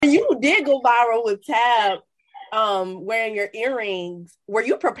you did go viral with Tab wearing your earrings. Were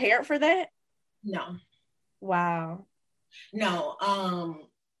you prepared for that? No. Wow. No.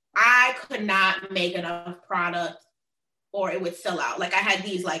 I could not make enough product or it would sell out. Like I had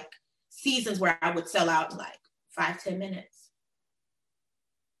these like seasons where I would sell out in like 5-10 minutes.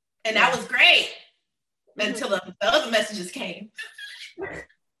 And that was great until the other messages came.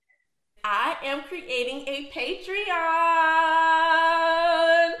 I am creating a Patreon.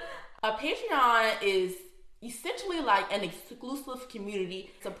 A Patreon is essentially like an exclusive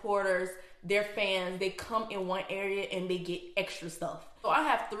community. Supporters, their fans, they come in one area and they get extra stuff. So I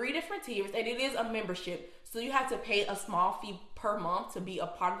have 3 different tiers, and it is a membership. So you have to pay a small fee per month to be a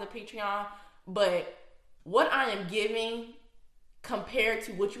part of the Patreon. But what I am giving compared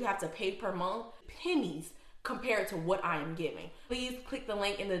to what you have to pay per month, pennies compared to what I am giving. Please click the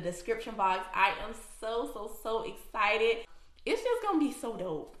link in the description box. I am so excited. It's just gonna be so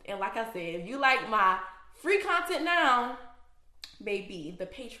dope. And like I said, if you like my free content now, baby, the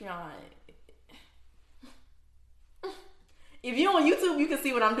Patreon. If you're on YouTube, you can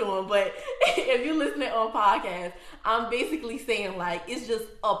see what I'm doing. But if you're listening on podcast, I'm basically saying like it's just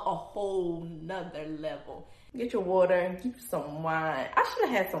up a whole nother level. Get your water and get some wine. I should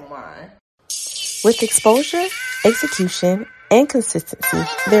have had some wine. With exposure, execution, and consistency,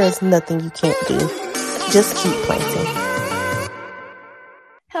 there is nothing you can't do. Just keep planting.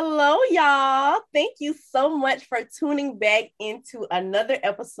 Hello, y'all. Thank you so much for tuning back into another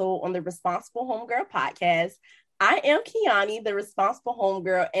episode on the Responsible Homegirl podcast. I am Kiani, the Responsible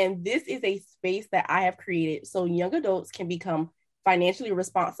Homegirl, and this is a space that I have created so young adults can become financially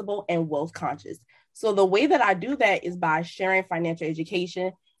responsible and wealth conscious. So the way that I do that is by sharing financial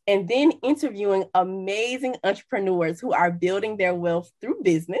education and then interviewing amazing entrepreneurs who are building their wealth through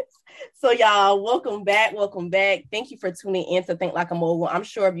business. So y'all, welcome back. Thank you for tuning in to Think Like a Mogul. I'm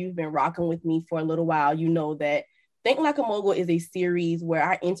sure if you've been rocking with me for a little while, you know that Think Like a Mogul is a series where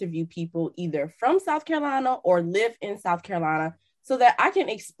I interview people either from South Carolina or live in South Carolina so that I can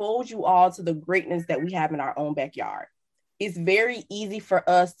expose you all to the greatness that we have in our own backyard. It's very easy for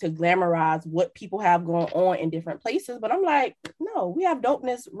us to glamorize what people have going on in different places, but I'm like, no, we have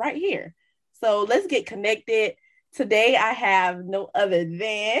dopeness right here. So let's get connected. Today, I have no other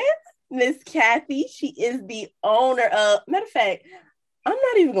than Miss Cathy. She is the owner of, matter of fact, I'm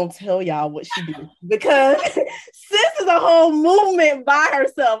not even going to tell y'all what she do because sis is a whole movement by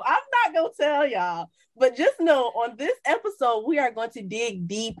herself. I'm not going to tell y'all, but just know on this episode, we are going to dig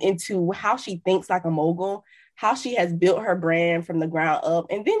deep into how she thinks like a mogul, how she has built her brand from the ground up,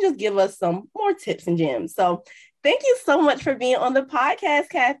 and then just give us some more tips and gems. So thank you so much for being on the podcast,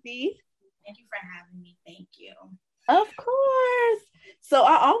 Cathy. Thank you for having me. Thank you. Of course. So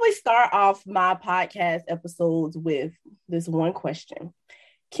I always start off my podcast episodes with this one question.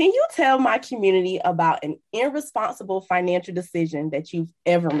 Can you tell my community about an irresponsible financial decision that you've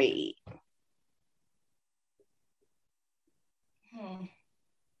ever made?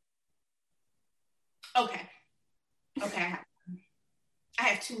 Okay. I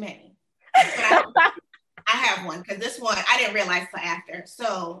have too many. But I have one because this one I didn't realize till after.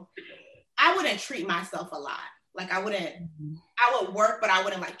 So I wouldn't treat myself a lot. Like I would work, but I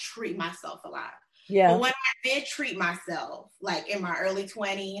wouldn't like treat myself a lot. Yeah. But when I did treat myself, like in my early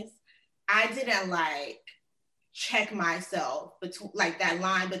 20s, I didn't like check myself between like that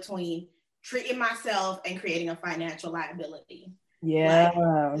line between treating myself and creating a financial liability. Yeah.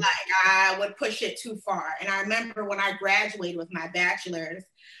 Like I would push it too far. And I remember when I graduated with my bachelor's,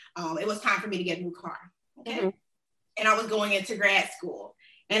 it was time for me to get a new car. Okay. Mm-hmm. And I was going into grad school.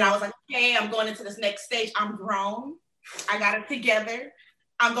 And I was like, okay, I'm going into this next stage. I'm grown. I got it together.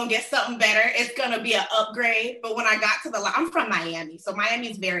 I'm going to get something better. It's going to be an upgrade. But when I got to I'm from Miami. So Miami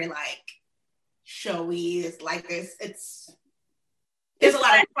is very like showy. It's like this. There's a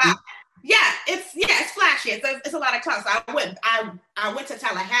lot of clout. Yeah, it's flashy. It's a lot of clout. So I went to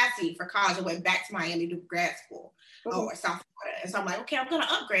Tallahassee for college and went back to Miami to grad school or South Florida. And so I'm like, okay, I'm going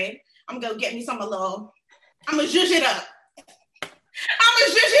to upgrade. I'm going to get me I'm going to zhuzh it up.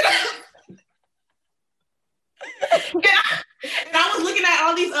 And I was looking at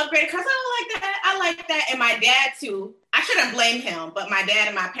all these upgrade cars. I like that. And my dad too. I shouldn't blame him, but my dad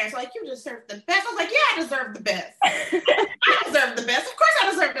and my parents were like, you deserve the best. I was like, yeah, I deserve the best. I deserve the best. Of course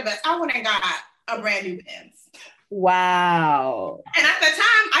I deserve the best. I went and got a brand new Benz. Wow. And at the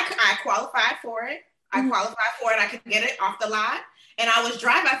time, I qualified for it. I could get it off the lot. And I was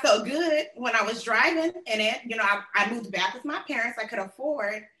driving. I felt good when I was driving in it. You know, I moved back with my parents. I could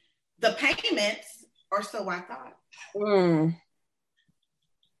afford the payments, or so I thought. Mm.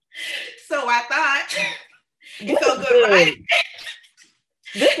 So I thought it felt good, right?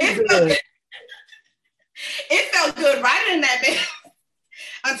 This is good. It felt good riding in that bed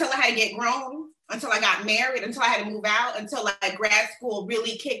until I had to get grown, until I got married, until I had to move out, until like grad school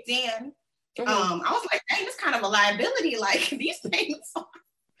really kicked in. I was like, dang, it's kind of a liability. Like these payments are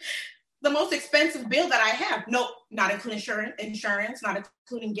the most expensive bill that I have. Nope, not including insurance, not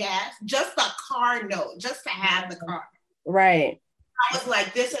including gas, just the car note, just to have the car. Right. I was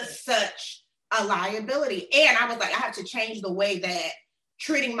like, this is such a liability. And I was like, I have to change the way that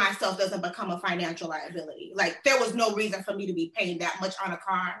treating myself doesn't become a financial liability. Like there was no reason for me to be paying that much on a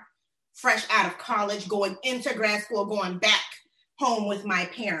car, fresh out of college, going into grad school, going back home with my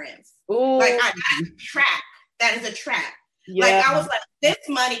parents. Ooh. Like that's a trap. That is a trap. Yeah. Like I was like, this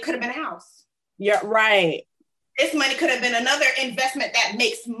money could have been a house. Yeah, right. This money could have been another investment that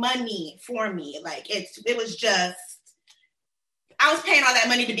makes money for me. Like it was just, I was paying all that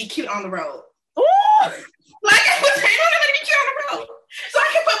money to be cute on the road. Ooh. Like I was paying all that money to be cute on the road. So I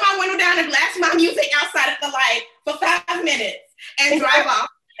can put my window down and blast my music outside of the light for 5 minutes and drive off.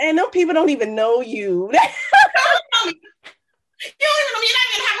 And them people don't even know you. You don't even know me. You're not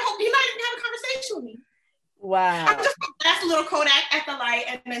even having a conversation with me. Wow. I'm just gonna blast a little Kodak at the light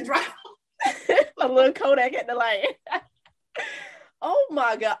and then drive off. A little Kodak at the light. Oh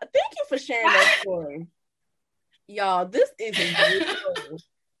my God. Thank you for sharing that story. Y'all, this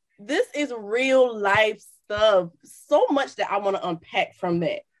is real life stuff. So much that I want to unpack from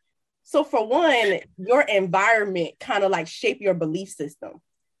that. So for one, your environment kind of like shape your belief system.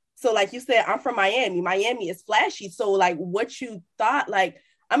 So like you said, I'm from Miami. Miami is flashy. So like what you thought, like,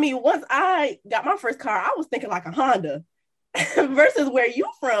 I mean, once I got my first car, I was thinking like a Honda versus where you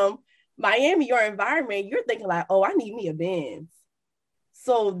from, Miami, your environment, you're thinking like, oh, I need me a Benz.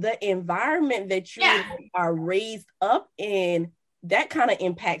 So the environment that you are raised up in, that kind of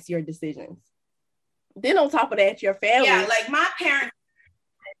impacts your decisions. Then on top of that, your family. Yeah, like my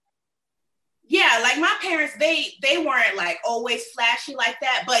parents, they weren't like always flashy like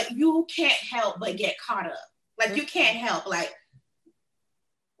that, but you can't help but get caught up. Like you can't help, like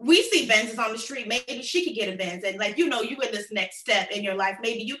we see Benzes on the street, maybe she could get a Benz. And like, you in this next step in your life,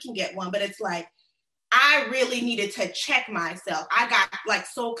 maybe you can get one, but it's like, I really needed to check myself. I got like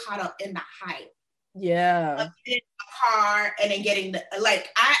so caught up in the hype. Yeah. Of getting a car and then getting I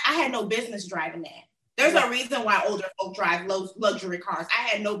had no business driving that. There's a reason why older folk drive luxury cars. I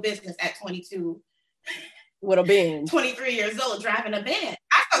had no business at 22. With a Benz. 23 years old driving a Benz.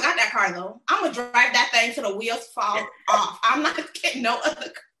 I still got that car though. I'm gonna drive that thing till the wheels fall off. I'm not getting no other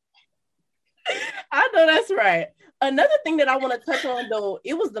car. I know that's right. Another thing that I want to touch on though,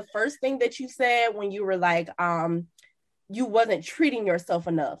 it was the first thing that you said when you were like, you wasn't treating yourself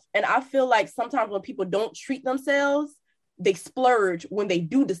enough. And I feel like sometimes when people don't treat themselves, they splurge when they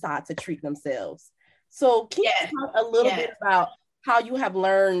do decide to treat themselves. So can you talk a little bit about how you have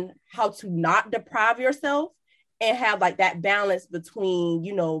learned how to not deprive yourself and have like that balance between,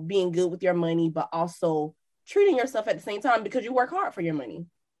 being good with your money, but also treating yourself at the same time because you work hard for your money?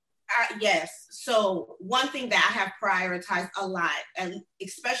 Yes. So one thing that I have prioritized a lot, and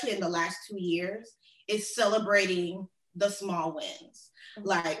especially in the last 2 years, is celebrating the small wins.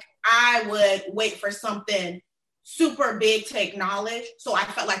 Like I would wait for something super big to acknowledge. So I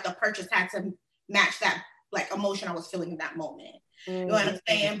felt like the purchase had to match that like emotion I was feeling in that moment. You know what I'm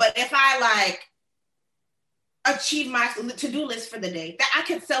saying? But if I like achieve my to-do list for the day, that I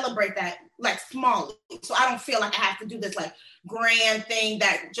can celebrate that like small. So I don't feel like I have to do this like grand thing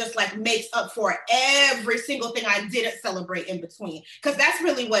that just like makes up for every single thing I didn't celebrate in between. Because that's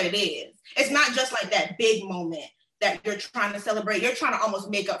really what it is. It's not just like that big moment that you're trying to celebrate. You're trying to almost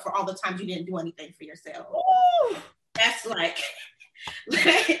make up for all the times you didn't do anything for yourself. Ooh. That's like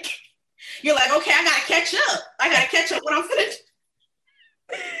you're like, okay, I gotta catch up when I'm finished.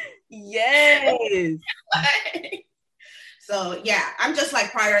 Yes. So yeah, I'm just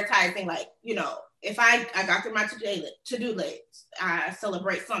like prioritizing, like, if I got through my to-do list, I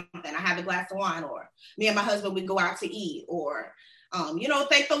celebrate something, I have a glass of wine, or me and my husband, we go out to eat, or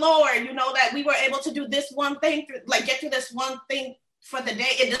thank the Lord, that we were able to do this one thing, get through this one thing for the day.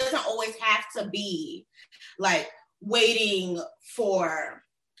 It doesn't always have to be like waiting for,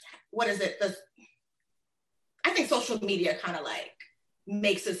 what is it? I think social media kind of like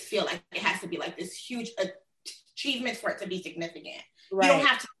makes us feel like it has to be like this huge achievement for it to be significant. Right.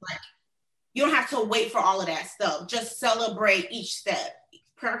 You don't have to wait for all of that stuff. Just celebrate each step.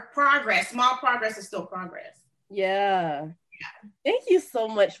 Progress, small progress is still progress. Yeah. Thank you so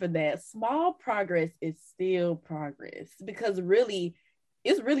much for that. Small progress is still progress, because really,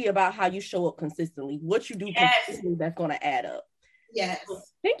 it's really about how you show up consistently. What you do consistently, that's going to add up. Yes. So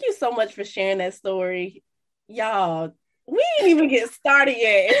thank you so much for sharing that story. Y'all, We didn't even get started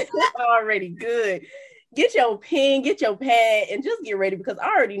yet. It's already good. Get your pen, get your pad, and just get ready because I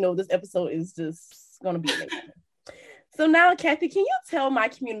already know this episode is just going to be amazing. So now, Cathy, can you tell my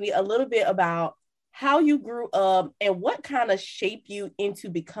community a little bit about how you grew up and what kind of shaped you into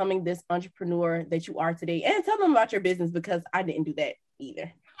becoming this entrepreneur that you are today? And tell them about your business because I didn't do that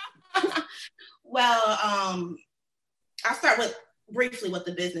either. Well, I'll start with briefly what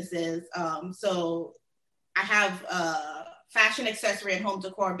the business is. So I have a fashion accessory and home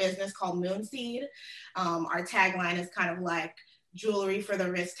decor business called Moonseed. Our tagline is kind of like jewelry for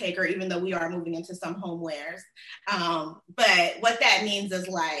the risk taker, even though we are moving into some homewares. But what that means is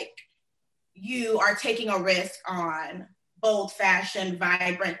like you are taking a risk on bold fashion,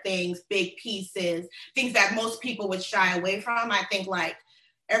 vibrant things, big pieces, things that most people would shy away from. I think like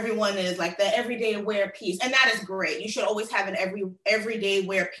everyone is like the everyday wear piece, and that is great. You should always have an everyday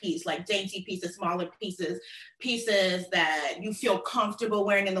wear piece, like dainty pieces, smaller pieces that you feel comfortable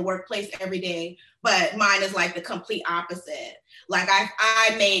wearing in the workplace every day. But mine is like the complete opposite. Like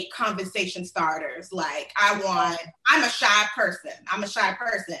I make conversation starters. Like I'm a shy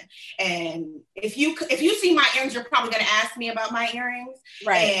person. And if you see my earrings, you're probably gonna ask me about my earrings.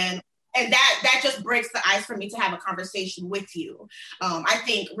 Right. And that just breaks the ice for me to have a conversation with you. I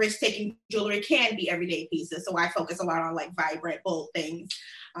think risk-taking jewelry can be everyday pieces, so I focus a lot on like vibrant, bold things.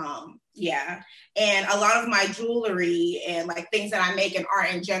 Yeah, and a lot of my jewelry and like things that I make in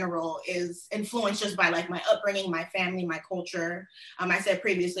art in general is influenced just by like my upbringing, my family, my culture. I said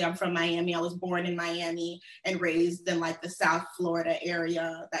previously I'm from Miami. I was born in Miami and raised in like the South Florida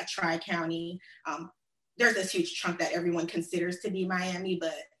area, that Tri-County. There's this huge chunk that everyone considers to be Miami,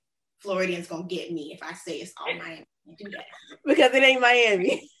 but Floridians gonna get me if I say it's all Miami. Do that because it ain't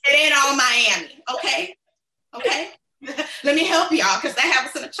Miami. It ain't all Miami. Okay. Let me help y'all because that has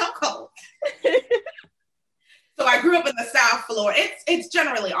us in a chokehold. So I grew up in the South Florida. It's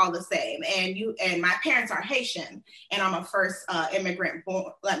generally all the same. And my parents are Haitian, and I'm a first immigrant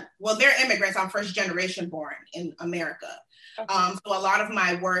born. Well, they're immigrants. I'm first generation born in America. Okay. So a lot of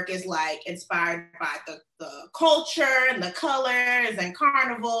my work is like inspired by the culture and the colors and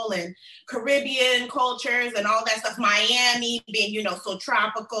carnival and Caribbean cultures and all that stuff. Miami being, so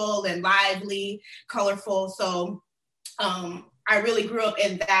tropical and lively, colorful. So I really grew up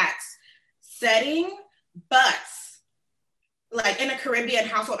in that setting, but like in a Caribbean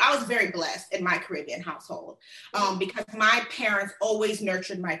household, I was very blessed in my Caribbean household because my parents always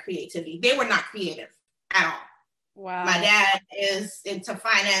nurtured my creativity. They were not creative at all. Wow. My dad is into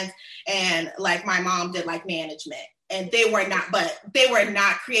finance, and like my mom did like management, and they were not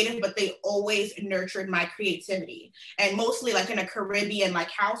creative, but they always nurtured my creativity. And mostly like in a Caribbean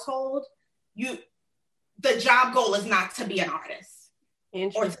like household, the job goal is not to be an artist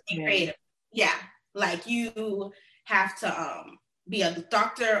or to be creative. Yeah, like you have to be a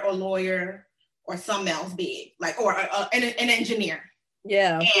doctor or lawyer or something else big, like or an engineer.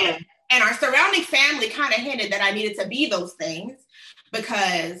 Yeah. And our surrounding family kind of hinted that I needed to be those things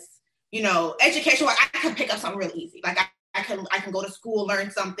because, education, I can pick up something really easy. Like I can go to school,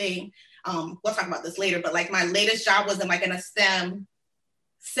 learn something. We'll talk about this later, but like my latest job was in like in a STEM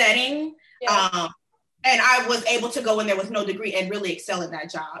setting. Yeah. And I was able to go in there with no degree and really excel in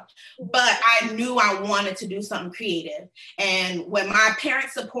that job. But I knew I wanted to do something creative. And when my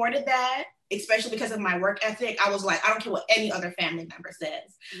parents supported that, especially because of my work ethic, I was like, I don't care what any other family member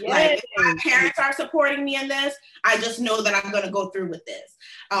says. Yes. Like if my parents are supporting me in this, I just know that I'm going to go through with this.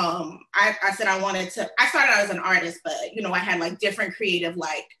 I said I started out as an artist, but I had like different creative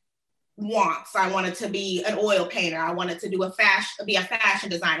like wants. I wanted to be an oil painter. I wanted to be a fashion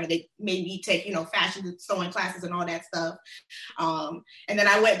designer. They made me take, fashion sewing classes and all that stuff. And then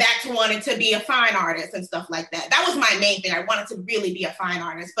I went back to wanting to be a fine artist and stuff like that. That was my main thing. I wanted to really be a fine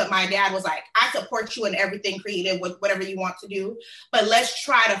artist, but my dad was like, I support you in everything creative with whatever you want to do, but let's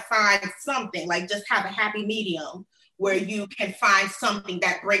try to find something, like just have a happy medium where you can find something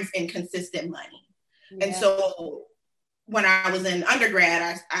that brings in consistent money. Yeah. And so when I was in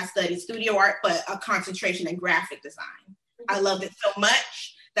undergrad, I studied studio art, but a concentration in graphic design. I loved it so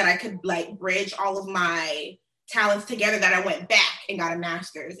much that I could like bridge all of my talents together that I went back and got a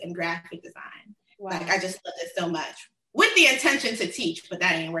master's in graphic design. Wow. Like I just loved it so much with the intention to teach, but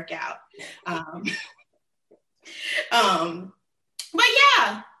that didn't work out. But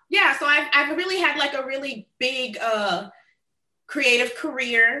yeah. So I've really had like a really big, creative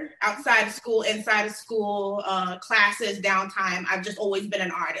career outside of school, inside of school, classes, downtime. I've just always been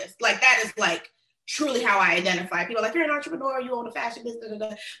an artist. Like that is like truly how I identify. People are like, you're an entrepreneur, you own a fashion business.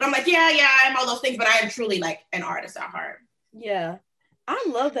 But I'm like, yeah, I'm all those things, but I am truly like an artist at heart. Yeah. I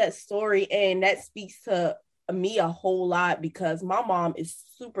love that story. And that speaks to me a whole lot because my mom is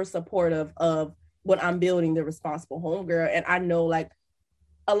super supportive of what I'm building, the Responsible Homegirl. And I know like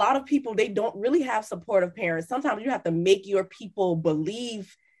a lot of people, they don't really have supportive parents. Sometimes you have to make your people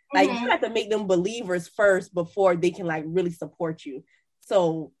believe, like you have to make them believers first before they can like really support you.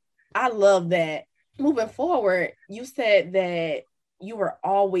 So I love that. Moving forward, you said that you were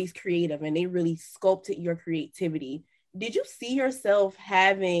always creative and they really sculpted your creativity. Did you see yourself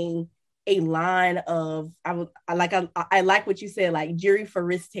having a line of, I like what you said, like jury for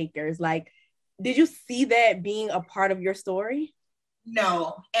risk takers? Like, did you see that being a part of your story?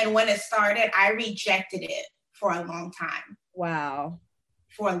 No. And when it started, I rejected it for a long time. Wow.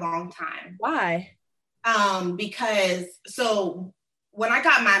 For a long time. Why? Because so when I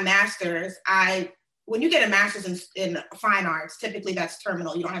got my master's, when you get a master's in fine arts, typically that's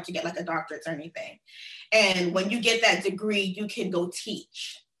terminal. You don't have to get like a doctorate or anything. And when you get that degree, you can go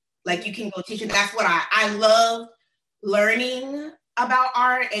teach. Like you can go teach. And that's what I love learning about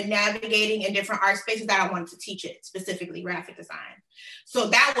art and navigating in different art spaces that I wanted to teach it, specifically graphic design. So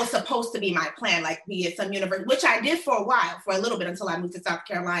that was supposed to be my plan, like be at some university, which I did for a little bit until I moved to South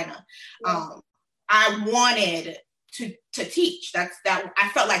Carolina. Yeah. I wanted to teach. I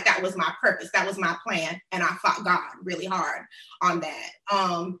felt like that was my purpose. That was my plan. And I fought God really hard on that.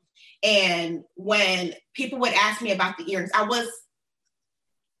 And when people would ask me about the earrings, I was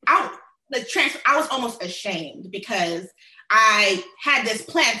almost ashamed because I had this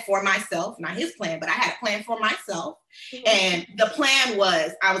plan for myself, not his plan, but I had a plan for myself. Mm-hmm. And the plan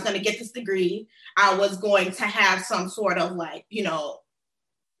was I was going to get this degree. I was going to have some sort of like,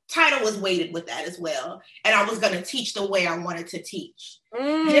 title was weighted with that as well. And I was going to teach the way I wanted to teach.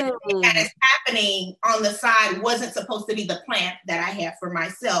 This that is happening on the side wasn't supposed to be the plan that I had for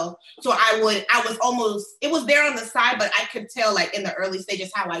myself. So it was there on the side, but I could tell like in the early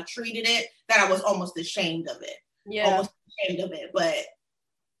stages how I treated it, that I was almost ashamed of it. Yeah. Almost ashamed of it, but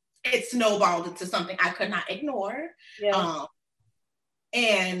it snowballed into something I could not ignore. Yeah.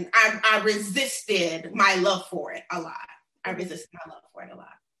 And I resisted my love for it a lot.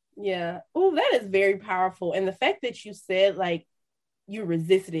 Yeah. Oh, that is very powerful. And the fact that you said like you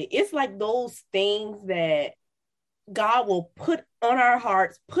resisted it, it's like those things that God will put on our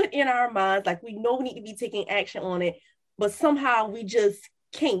hearts, put in our minds, like we know we need to be taking action on it, but somehow we just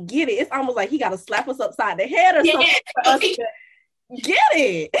can't get it. It's almost like he got to slap us upside the head or something for us to get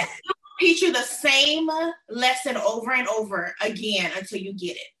it. Teach you the same lesson over and over again until you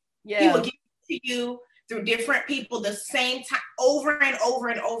get it. Yeah. He will give it to you through different people the same time over and over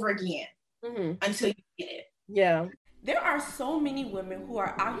and over again until you get it. Yeah. There are so many women who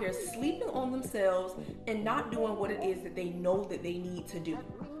are out here sleeping on themselves and not doing what it is that they know that they need to do.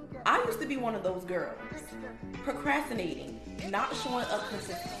 I used to be one of those girls. Procrastinating, not showing up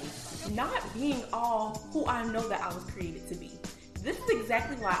consistently, not being all who I know that I was created to be. This is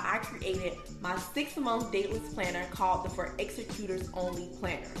exactly why I created my 6-month dateless planner called the For Executors Only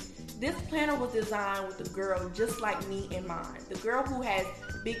Planner. This planner was designed with a girl just like me in mind. The girl who has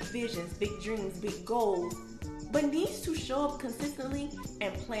big visions, big dreams, big goals, but needs to show up consistently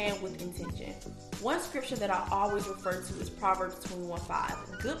and plan with intention. One scripture that I always refer to is Proverbs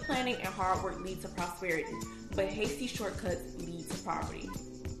 21:5. Good planning and hard work lead to prosperity, but hasty shortcuts lead to poverty.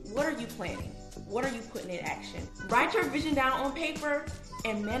 What are you planning? What are you putting in action? Write your vision down on paper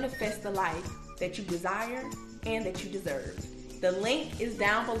and manifest the life that you desire and that you deserve. The link is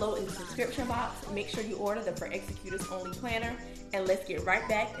down below in the description box. Make sure you order the For Executors Only Planner, and let's get right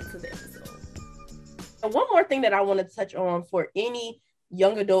back into the episode. And one more thing that I want to touch on for any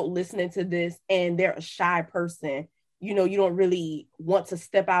young adult listening to this and they're a shy person, you don't really want to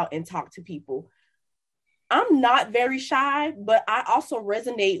step out and talk to people. I'm not very shy, but I also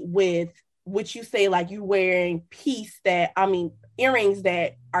resonate with what you say, like you wearing earrings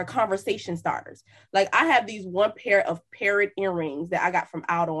that are conversation starters. Like I have these one pair of parrot earrings that I got from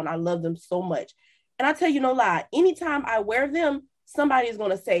Aldo and I love them so much. And I tell you no lie, anytime I wear them, somebody is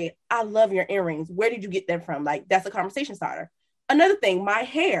going to say, I love your earrings. Where did you get them from? Like that's a conversation starter. Another thing, my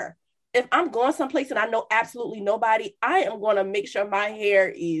hair. If I'm going someplace and I know absolutely nobody, I am going to make sure my hair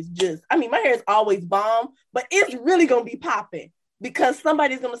is my hair is always bomb, but it's really going to be popping because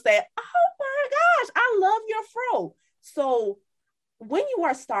somebody's going to say, oh my gosh, I love your fro. So when you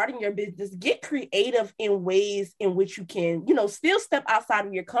are starting your business, get creative in ways in which you can, still step outside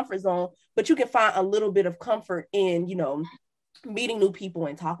of your comfort zone, but you can find a little bit of comfort in, meeting new people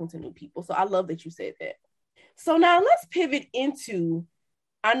and talking to new people. So I love that you said that. So now let's pivot into,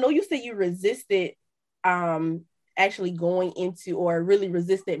 I know you said you resisted actually going into or really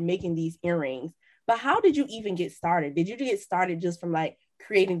resisted making these earrings, but how did you even get started? Did you get started just from like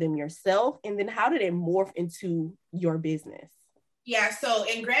creating them yourself? And then how did it morph into your business? Yeah, so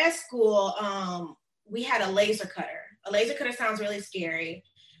in grad school, we had a laser cutter. A laser cutter sounds really scary.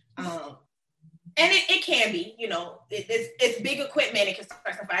 And it can be, you know, it's big equipment, it can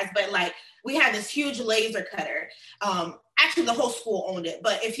specify, but like we had this huge laser cutter. Actually, the whole school owned it.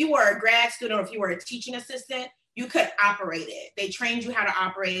 But if you were a grad student or if you were a teaching assistant, you could operate it. They trained you how to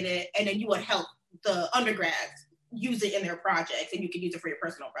operate it, and then you would help the undergrads use it in their projects, and you could use it for your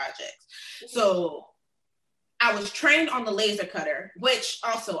personal projects. So I was trained on the laser cutter, which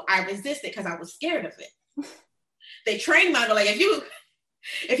also I resisted because I was scared of it. They trained me on like, if you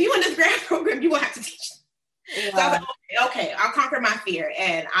in this grad program, you will have to teach. Wow. So I was like, okay, I'll conquer my fear.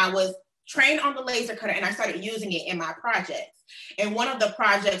 And I was trained on the laser cutter, and I started using it in my projects. And one of the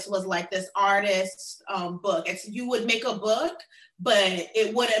projects was like this artist book. You would make a book, but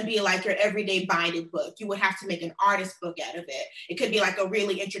it wouldn't be like your everyday binded book. You would have to make an artist book out of it. It could be like a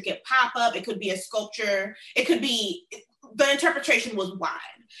really intricate pop-up. It could be a sculpture. It could be, the interpretation was wide.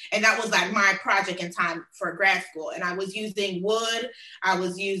 And that was like my project in time for grad school. And I was using wood. I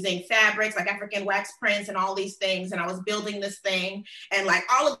was using fabrics like African wax prints and all these things. And I was building this thing. And like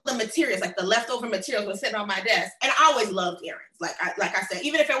all of the materials, like the leftover materials were sitting on my desk. And I always loved earrings. Like I said,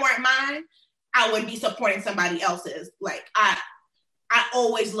 even if it weren't mine, I would be supporting somebody else's. Like I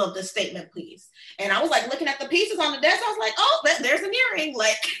always loved the statement piece. And I was like looking at the pieces on the desk. I was like, oh, there's an earring.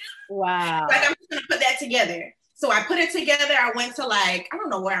 Like, wow. Like I'm just gonna put that together. So I put it together. I went to like, I don't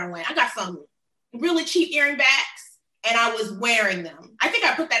know where I went. I got some really cheap earring backs and I was wearing them. I think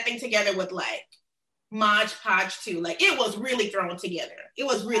I put that thing together with like Mod Podge too. Like it was really thrown together. It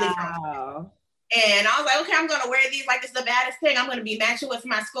was really thrown together. And I was like, okay, I'm going to wear these like it's the baddest thing. I'm going to be matching with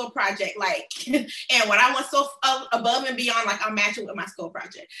my school project. Like, and when I went so above and beyond, like I'm matching with my school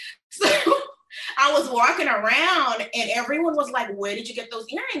project. So I was walking around and everyone was like, where did you get those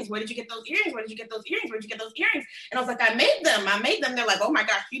earrings? Where did you get those earrings? Where did you get those earrings? Where did you get those earrings? And I was like, I made them. They're like, oh my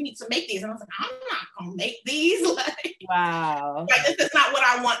gosh, you need to make these. And I was like, I'm not going to make these. Like, wow. Like, this is not what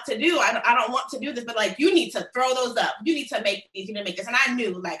I want to do. I don't want to do this, but like, you need to throw those up. You need to make these. You need to make this. And I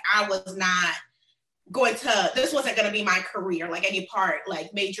knew like, I was not this wasn't going to be my career, like any part,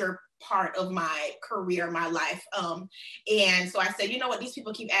 like major part of my career, my life. And so I said, you know what? These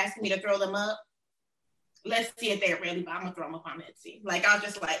people keep asking me to throw them up. Let's see if they're really, but I'm gonna throw them up on Etsy. Like, I'll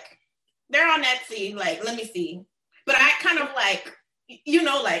just like, they're on Etsy. Like, let me see. But I kind of like, you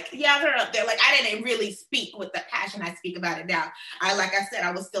know, like, yeah, they're up there. Like, I didn't really speak with the passion I speak about it now. Like I said,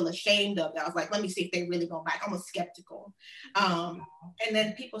 I was still ashamed of it. I was like, let me see if they really go back. I was skeptical. And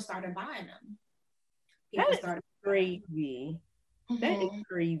then people started buying them. That is crazy. Mm-hmm. That is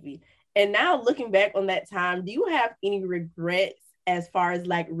crazy. And now looking back on that time, do you have any regrets as far as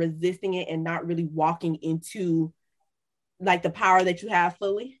like resisting it and not really walking into like the power that you have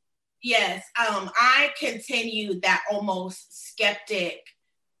fully? Yes. I continued that almost skeptic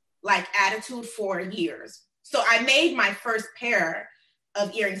like attitude for years. So I made my first pair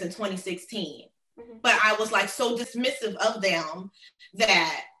of earrings in 2016. Mm-hmm. But I was like so dismissive of them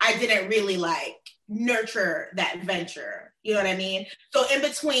that I didn't really like nurture that venture. You know what I mean? So in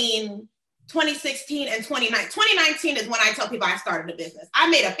between 2016 and 2019 is when I tell people I started a business. I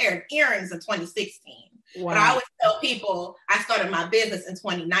made a pair of earrings in 2016. Wow. But I always tell people I started my business in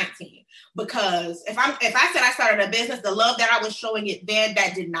 2019 because if I said I started a business, the love that I was showing it then,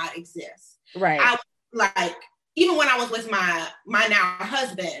 that did not exist. Right. I was like, even when I was with my now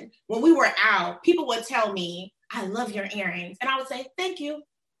husband, when we were out, people would tell me, I love your earrings. And I would say, thank you.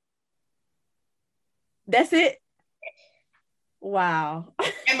 That's it. Wow.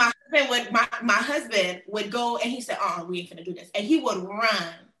 And my husband would go and he said, oh, we ain't gonna do this. And he would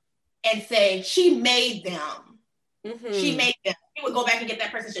run and say, she made them. Mm-hmm. She made them. He would go back and get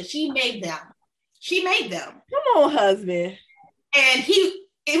that person and say, she made them. She made them. Come on, husband. And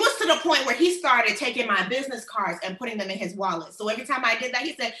it was to the point where he started taking my business cards and putting them in his wallet. So every time I did that,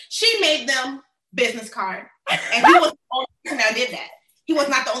 he said, she made them business card. And he was the only person that did that. He was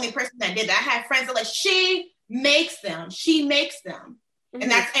not the only person that did that. I had friends that like, she makes them. She makes them. Mm-hmm.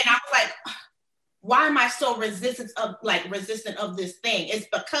 And I was like, why am I so resistant of this thing? It's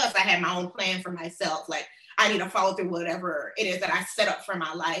because I had my own plan for myself. Like, I need to follow through whatever it is that I set up for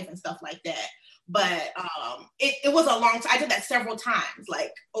my life and stuff like that. But it was a long time. I did that several times,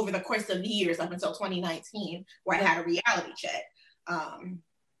 like over the course of years up until 2019, where I had a reality check.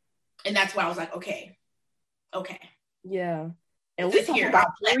 And that's why I was like, okay. Yeah. And we talking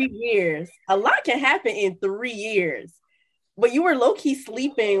about 3 years. A lot can happen in 3 years. But you were low-key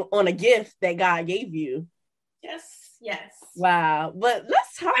sleeping on a gift that God gave you. Yes. Wow. But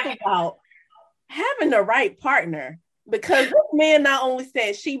let's talk about having the right partner. Because this man not only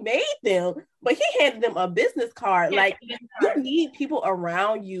said she made them, but he handed them a business card. Like, you need people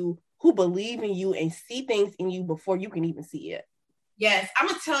around you who believe in you and see things in you before you can even see it. Yes, I'm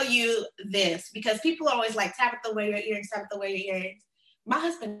gonna tell you this because people are always like, Tabitha, wear your earrings, Tabitha, wear your earrings. My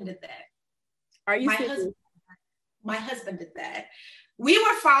husband did that. Are you serious? My husband did that. We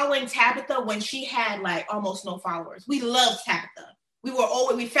were following Tabitha when she had like almost no followers. We loved Tabitha.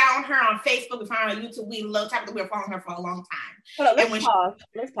 We found her on Facebook, we found her on YouTube. We loved Tabitha. We were following her for a long time. Hold on,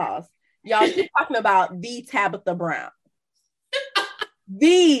 let's pause. Y'all, she's talking about the Tabitha Brown.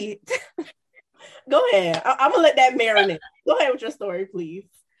 Go ahead. I'm gonna let that marinate. Go ahead with your story, please.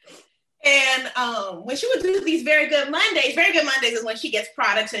 And when she would do these Very Good Mondays is when she gets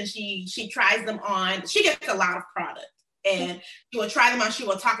products and she tries them on. She gets a lot of product. And she would try them on, she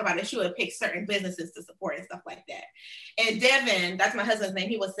would talk about it, she would pick certain businesses to support and stuff like that. And Devin, that's my husband's name,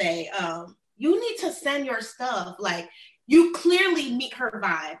 he would say, you need to send your stuff. Like, you clearly meet her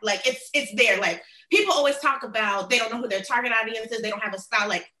vibe. Like, it's there. Like, people always talk about they don't know who their target audience is, they don't have a style.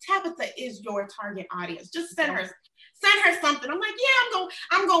 Like, Tabitha is your target audience. Just send her something. I'm like, yeah,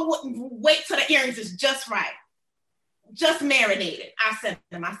 I'm going to wait till the earrings is just right. Just marinated. I send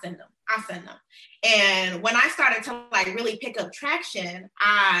them. And when I started to like really pick up traction,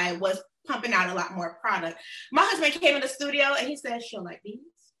 I was pumping out a lot more product. My husband came in the studio and he said, she'll like these.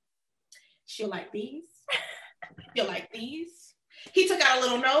 She'll like these. She'll like these. He took out a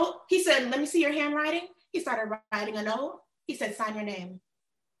little note. He said, let me see your handwriting. He started writing a note. He said, sign your name.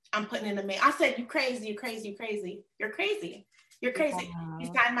 I'm putting in the mail. I said, you're crazy. You're crazy. Wow. He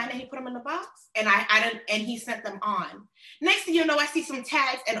signed my name. He put them in the box, and and he sent them on. Next thing you know, I see some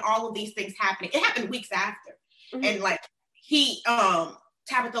tags and all of these things happening. It happened weeks after, and like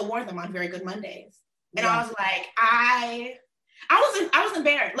Tabitha wore them on Very Good Mondays, and I was like, I was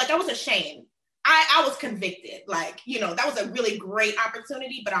embarrassed. Like, I was ashamed. I was convicted. Like, that was a really great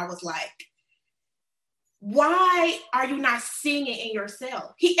opportunity, but I was like, why are you not seeing it in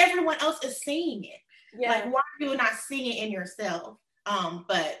yourself? Everyone else is seeing it. Yeah. Like, why are you not seeing it in yourself?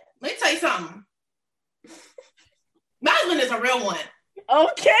 But let me tell you something. My husband is a real one.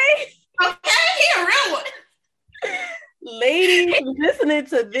 Okay, he a real one. Ladies listening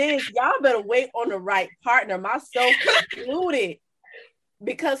to this, y'all better wait on the right partner, myself included.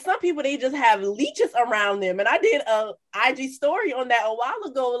 Because some people, they just have leeches around them. And I did a IG story on that a while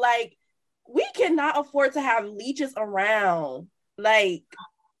ago. Like, we cannot afford to have leeches around. Like,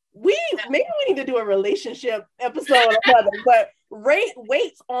 maybe we need to do a relationship episode but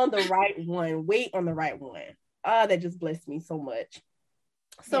wait on the right one. Wait on the right one. That just blessed me so much.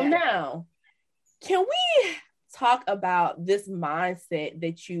 So now, can we talk about this mindset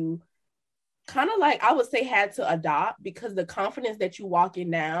that you kind of like, I would say, had to adopt? Because the confidence that you walk in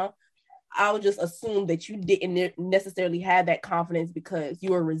now, I would just assume that you didn't necessarily have that confidence because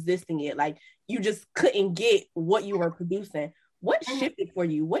you were resisting it. Like, you just couldn't get what you were producing. What shifted for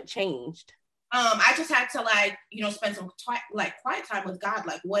you? What changed? I just had to spend some quiet time with God.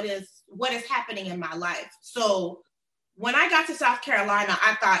 Like, what is happening in my life? So when I got to South Carolina,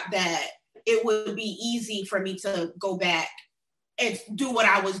 I thought that it would be easy for me to go back and do what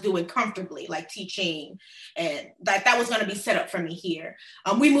I was doing comfortably, like teaching, and that was going to be set up for me here.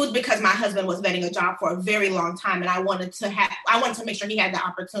 We moved because my husband was vetting a job for a very long time, and I wanted to make sure he had the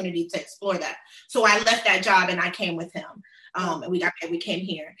opportunity to explore that. So I left that job and I came with him. And we came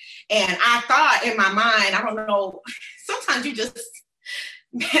here, and I thought in my mind, I don't know, sometimes you just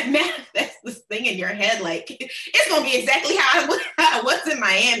manifest this thing in your head, like it's gonna be exactly how I was in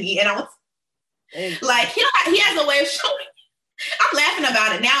Miami, and I was like, he has a way of showing. I'm laughing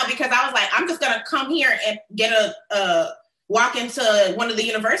about it now because I was like, I'm just gonna come here and get walk into one of the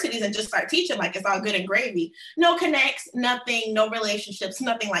universities and just start teaching like it's all good and gravy. No connects, nothing, no relationships,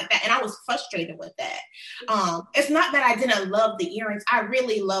 nothing like that. And I was frustrated with that. It's not that I didn't love the earrings. I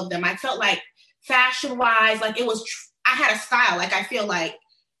really loved them. I felt like fashion-wise, like it was, I had a style. Like, I feel like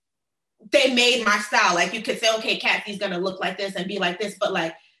they made my style. Like, you could say, okay, Cathy's gonna look like this and be like this, but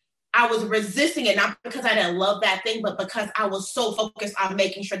like, I was resisting it, not because I didn't love that thing, but because I was so focused on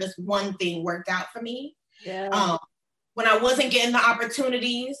making sure this one thing worked out for me. Yeah. When I wasn't getting the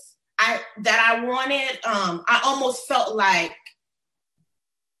opportunities that I wanted, I almost felt like,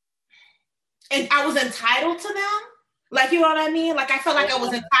 and I was entitled to them. Like, you know what I mean? Like, I felt like I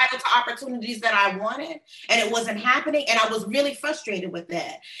was entitled to opportunities that I wanted, and it wasn't happening. And I was really frustrated with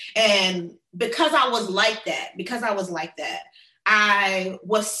that. And because I was like that, I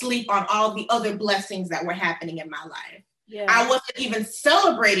was asleep on all the other blessings that were happening in my life. Yeah. I wasn't even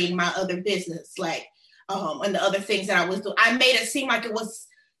celebrating my other business, like, and the other things that I was doing. I made it seem like it was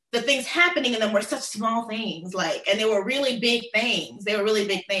the things happening in them were such small things, like, and they were really big things.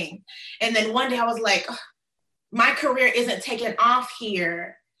 And then one day I was like, my career isn't taking off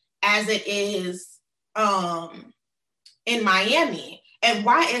here as it is in Miami. And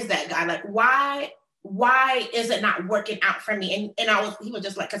why is that, God? Like, why is it not working out for me? And he was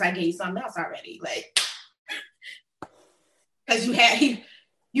just like, because I gave you something else already. Like, because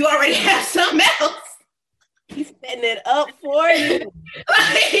you already have something else. He's setting it up for you.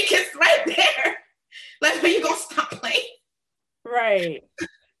 Like, it's right there. Like, when you gonna stop playing? Right.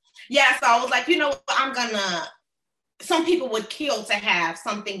 Yeah, so I was like, you know what, some people would kill to have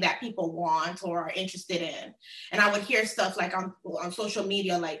something that people want or are interested in. And I would hear stuff like on social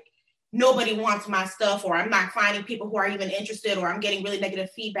media, like, nobody wants my stuff, or I'm not finding people who are even interested, or I'm getting really negative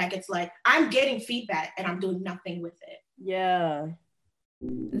feedback. It's like, I'm getting feedback and I'm doing nothing with it. Yeah.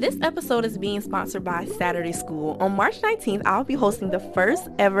 This episode is being sponsored by Saturday School. On March 19th, I'll be hosting the first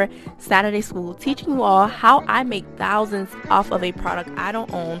ever Saturday School, teaching you all how I make thousands off of a product I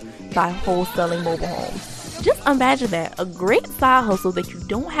don't own by wholesaling mobile homes. Just imagine that, a great side hustle that you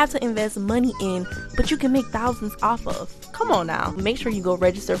don't have to invest money in, but you can make thousands off of. Come on now. Make sure you go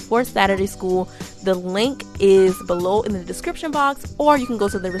register for Saturday School. The link is below in the description box, or you can go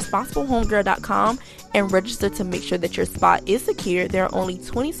to theresponsiblehomegirl.com and register to make sure that your spot is secure. There are only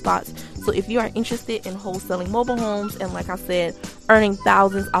 20 spots, so if you are interested in wholesaling mobile homes and, like I said, earning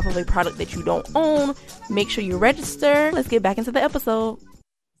thousands off of a product that you don't own, make sure you register. Let's get back into the episode.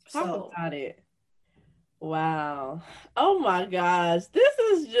 Talk about it. Wow. Oh my gosh. This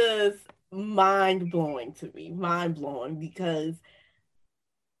is just mind-blowing to me. Mind-blowing, because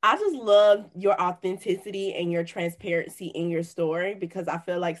I just love your authenticity and your transparency in your story, because I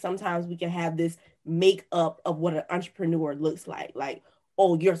feel like sometimes we can have this makeup of what an entrepreneur looks like. Like,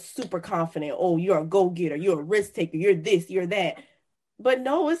 oh, you're super confident. Oh, you're a go-getter. You're a risk taker. You're this, you're that. But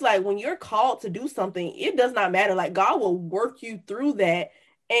no, it's like when you're called to do something, it does not matter. Like, God will work you through that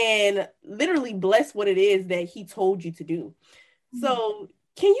and literally bless what it is that he told you to do. Mm-hmm. So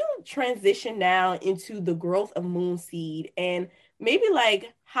can you transition now into the growth of Moonseed, and maybe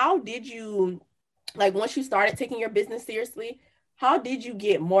like, how did you, like, once you started taking your business seriously, how did you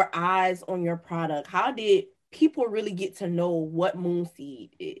get more eyes on your product? How did people really get to know what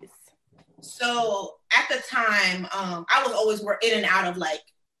Moonseed is? So at the time, I was always in and out of like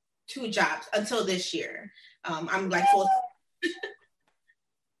 2 jobs until this year. I'm like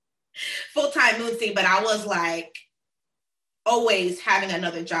full-time Moonseed, but I was like always having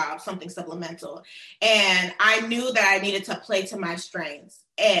another job, something supplemental. And I knew that I needed to play to my strengths.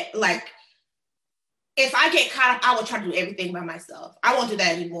 And like, if I get caught up, I will try to do everything by myself. I won't do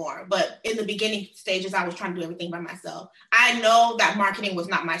that anymore. But in the beginning stages, I was trying to do everything by myself. I know that marketing was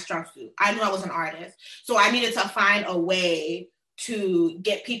not my strong suit. I knew I was an artist. So I needed to find a way to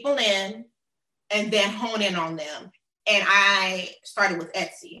get people in and then hone in on them. And I started with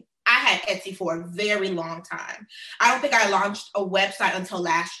Etsy. I had Etsy for a very long time. I don't think I launched a website until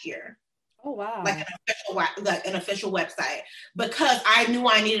last year. Oh, wow. Like an official website, because I knew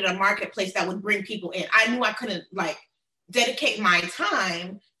I needed a marketplace that would bring people in. I knew I couldn't like dedicate my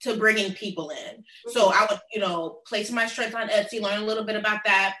time to bringing people in. Mm-hmm. So I would, place my strengths on Etsy, learn a little bit about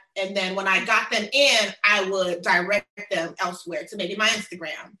that. And then when I got them in, I would direct them elsewhere to maybe my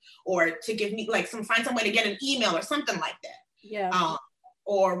Instagram, or to give me find some way to get an email or something like that. Yeah.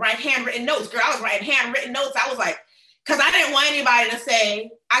 Or write handwritten notes. Girl, I was writing handwritten notes. I was like, because I didn't want anybody to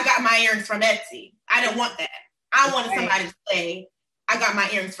say, I got my earrings from Etsy. I didn't want that. I wanted somebody to say, I got my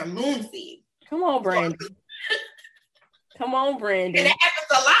earrings from Moonseed. Come on, Brandon. Come on, Brandon. And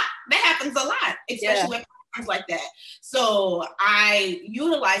that happens a lot, especially with things like that. So I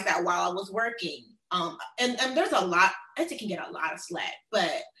utilized that while I was working. And there's a lot, Etsy can get a lot of slack,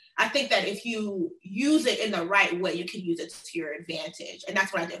 but I think that if you use it in the right way, you can use it to your advantage. And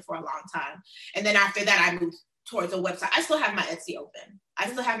that's what I did for a long time. And then after that, I moved towards a website. I still have my Etsy open.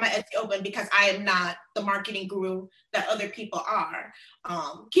 Because I am not the marketing guru that other people are.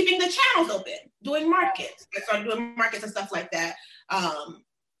 Keeping the channels open, doing markets. I started doing markets and stuff like that.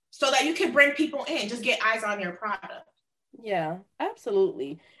 So that you can bring people in, just get eyes on your product. Yeah,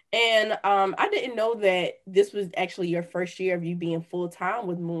 absolutely. And I didn't know that this was actually your first year of you being full-time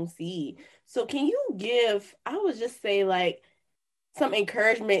with Moonseed. So can you give, I would just say, like, some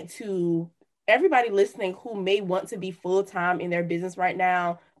encouragement to everybody listening who may want to be full-time in their business right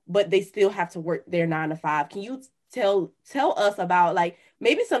now, but they still have to work their 9 to 5. Can you tell us about, like,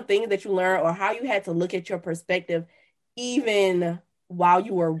 maybe some things that you learned, or how you had to look at your perspective even while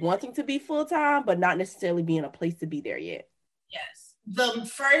you were wanting to be full-time, but not necessarily be in a place to be there yet? Yes. The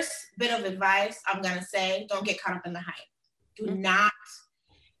first bit of advice I'm going to say, don't get caught up in the hype. Do not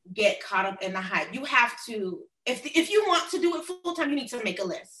get caught up in the hype. You have to, if you want to do it full time, you need to make a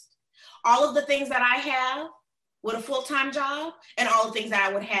list. All of the things that I have with a full-time job and all the things that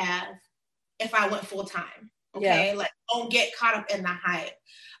I would have if I went full time. Okay. Yeah. Like, don't get caught up in the hype.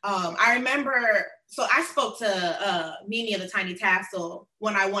 I remember, so I spoke to Mimi of the Tiny Tassel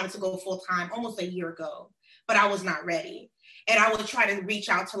when I wanted to go full time almost a year ago, but I was not ready. And I would try to reach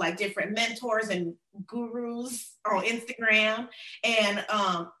out to like different mentors and gurus on Instagram. And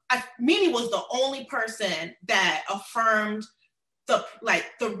Mimi was the only person that affirmed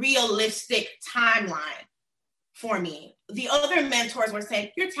the realistic timeline for me. The other mentors were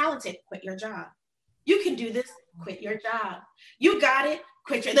saying, you're talented, quit your job. You can do this, quit your job. You got it,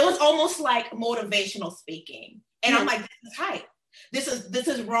 quit your. There was almost like motivational speaking. And I'm like, this is hype. This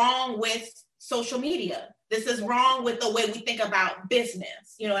is wrong with social media. This is wrong with the way we think about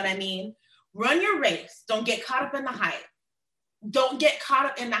business. You know what I mean? Run your race. Don't get caught up in the hype. Don't get caught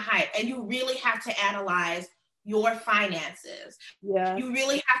up in the hype. And you really have to analyze your finances. Yeah. You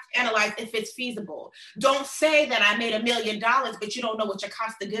really have to analyze if it's feasible. Don't say that I made $1 million, but you don't know what your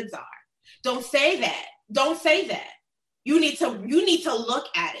cost of goods are. Don't say that. Don't say that. You need to look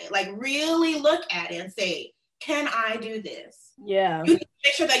at it, like really look at it and say, can I do this? Yeah. You need to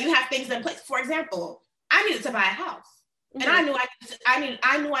make sure that you have things in place. For example, I needed to buy a house. Mm-hmm. And I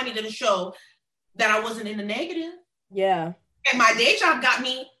knew I needed to show that I wasn't in the negative. Yeah. And my day job got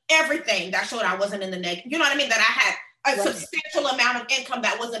me everything that showed I wasn't in the negative. You know what I mean? That I had a substantial amount of income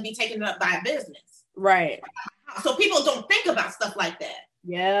that wasn't be taken up by a business. Right. So people don't think about stuff like that.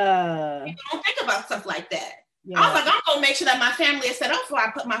 Yeah. People don't think about stuff like that. Yeah. I was like, I'm gonna make sure that my family is set up before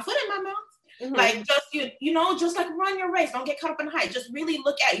I put my foot in my mouth. Mm-hmm. Like just like run your race. Don't get caught up in the hype. Just really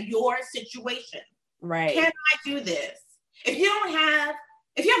look at your situation. Right. Can I do this? If you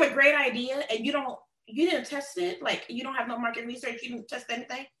have a great idea and you didn't test it, like you don't have no market research, you didn't test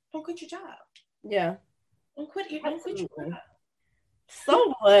anything, don't quit your job. Yeah. Don't quit your job.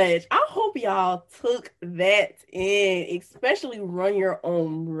 So much. I hope y'all took that in, especially run your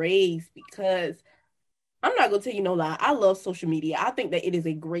own race, because I'm not going to tell you no lie. I love social media. I think that it is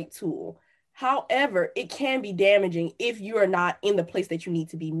a great tool. However, it can be damaging if you are not in the place that you need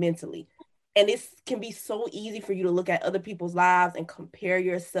to be mentally. And it can be so easy for you to look at other people's lives and compare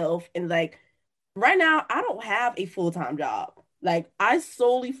yourself. And like right now, I don't have a full-time job. Like I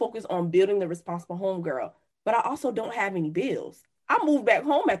solely focus on building the responsible home girl, but I also don't have any bills. I moved back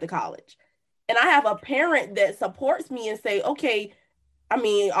home after college and I have a parent that supports me and say, okay, I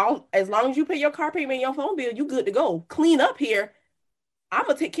mean, as long as you pay your car payment and your phone bill, you good to go. Clean up here. I'm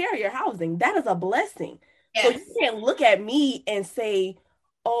going to take care of your housing. That is a blessing. Yes. So you can't look at me and say,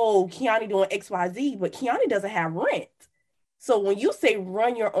 oh, Kiani doing XYZ, but Kiani doesn't have rent. So when you say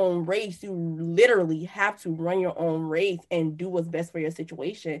run your own race, you literally have to run your own race and do what's best for your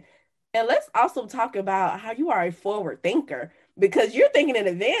situation. And let's also talk about how you are a forward thinker, because you're thinking in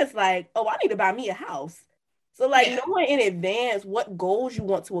advance, like, oh, I need to buy me a house. So like knowing in advance what goals you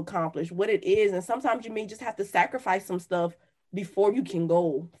want to accomplish, what it is. And sometimes you may just have to sacrifice some stuff before you can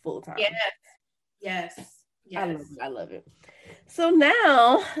go full time. Yes. I love it. So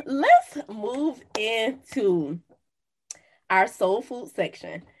now let's move into our soul food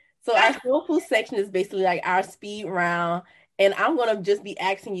section. So our soul food section is basically like our speed round. And I'm going to just be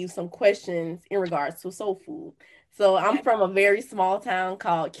asking you some questions in regards to soul food. So I'm from a very small town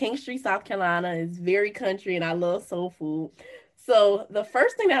called King Street, South Carolina. It's very country and I love soul food. So the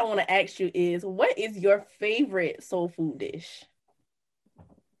first thing that I want to ask you is, what is your favorite soul food dish?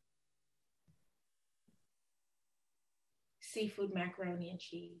 Seafood macaroni and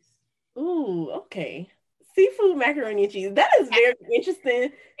cheese. Ooh, okay. Seafood macaroni and cheese. That is very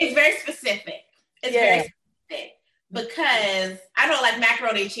interesting. It's very specific. It's very specific because I know like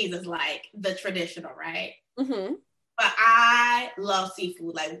macaroni and cheese is like the traditional, right? Mm-hmm. But I love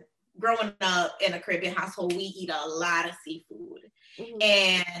seafood. Like growing up in a Caribbean household, we eat a lot of seafood. Mm-hmm.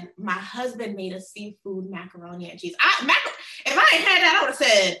 And my husband made a seafood macaroni and cheese. If I had that, I would have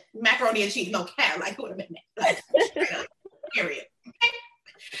said macaroni and cheese, no cap. Like, who would have been that? Like, period.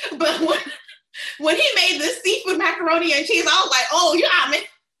 Okay? But when he made this seafood macaroni and cheese, I was like, oh, yeah, man,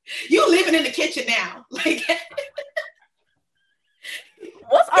 you living in the kitchen now. Like,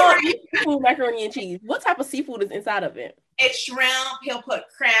 what's all seafood macaroni and cheese? What type of seafood is inside of it? It's shrimp. He'll put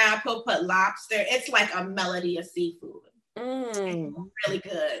crab. He'll put lobster. It's like a melody of seafood. It's really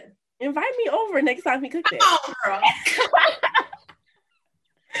good. Invite me over next time we cook that. Come on, girl.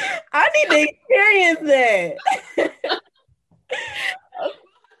 I need to experience that.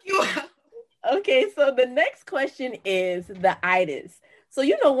 Okay, so the next question is the itis. So,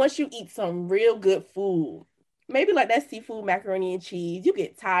 once you eat some real good food, maybe like that seafood macaroni and cheese. You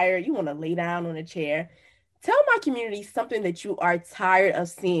get tired, you want to lay down on a chair. Tell my community something that you are tired of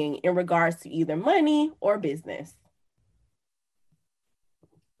seeing in regards to either money or business.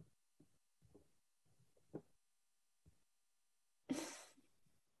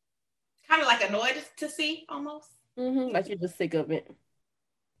 Kind of like annoyed to see almost. Like you're just sick of it.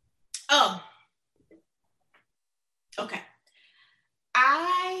 Oh, okay.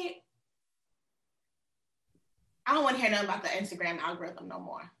 I don't want to hear nothing about the Instagram algorithm no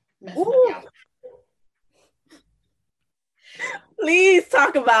more. Please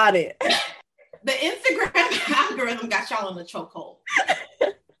talk about it. The Instagram algorithm got y'all in the chokehold.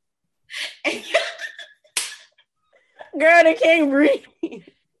 Girl, they can't breathe.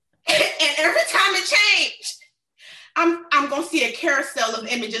 And every time it changed, I'm gonna see a carousel of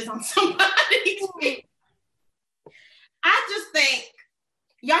images on somebody's feed. I just think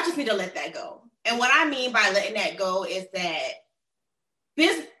y'all just need to let that go. And what I mean by letting that go is that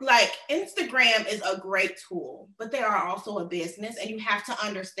this, like, Instagram is a great tool, but they are also a business, and you have to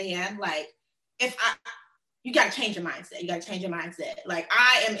understand, like, you got to change your mindset. You got to change your mindset. Like,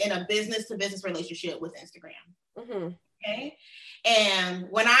 I am in a business to business relationship with Instagram. Okay. And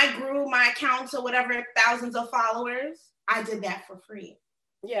when I grew my account to whatever thousands of followers, I did that for free.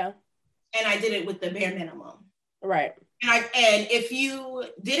 Yeah. And I did it with the bare minimum. Right. And if you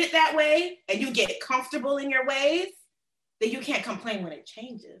did it that way and you get comfortable in your ways, then you can't complain when it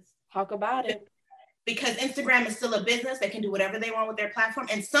changes. Talk about it. Because Instagram is still a business. They can do whatever they want with their platform.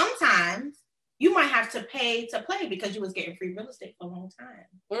 And sometimes you might have to pay to play because you was getting free real estate for a long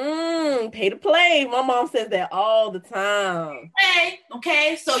time. Pay to play. My mom says that all the time.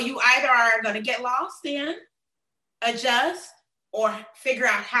 Okay. So you either are going to get lost in, adjust, or figure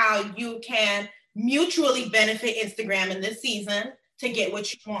out how you can mutually benefit Instagram in this season to get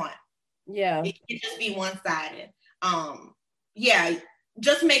what you want. Yeah. It can just be one-sided.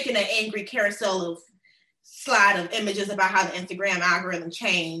 Just making an angry carousel of slide of images about how the Instagram algorithm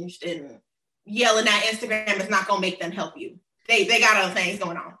changed and yelling at Instagram is not going to make them help you. They got other things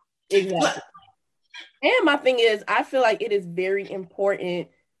going on. Exactly. And my thing is, I feel like it is very important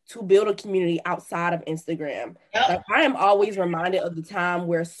to build a community outside of Instagram. Yep. Like, I am always reminded of the time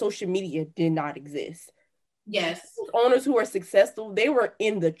where social media did not exist. Yes. Those owners who are successful, they were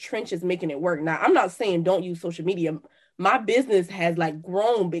in the trenches making it work. Now, I'm not saying don't use social media. My business has like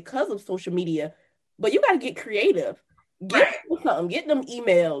grown because of social media, but you got to get creative. Get them something, get them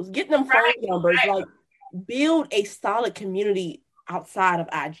emails, get them phone numbers, like build a solid community outside of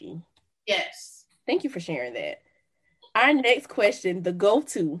IG. Yes. Thank you for sharing that. Our next question, the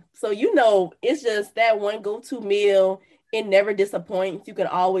go-to. So, it's just that one go-to meal. It never disappoints. You can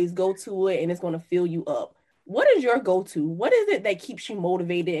always go to it and it's going to fill you up. What is your go-to? What is it that keeps you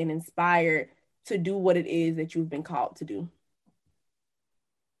motivated and inspired to do what it is that you've been called to do?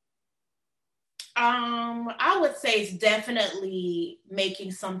 I would say it's definitely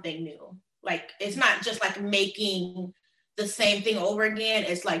making something new. Like, it's not just like making the same thing over again.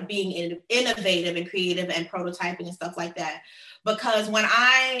 It's like being innovative and creative and prototyping and stuff like that. Because when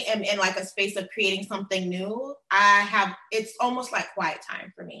I am in like a space of creating something new, it's almost like quiet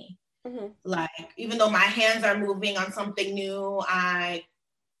time for me. Like, even though my hands are moving on something new, I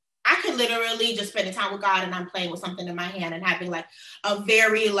can literally just spend time with God and I'm playing with something in my hand and having like a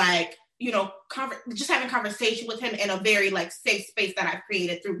very like, just having conversation with him in a very like safe space that I've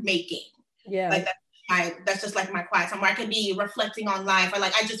created through making. Yeah. Like that's just like my quiet time where I can be reflecting on life.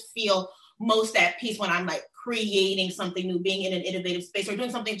 I just feel most at peace when I'm like creating something new, being in an innovative space or doing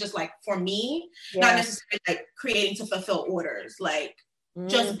something just like for me, not necessarily like creating to fulfill orders, like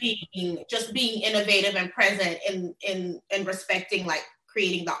just being innovative and present in respecting like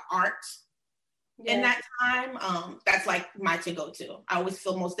creating the art in that time. That's like my to-go-to. I always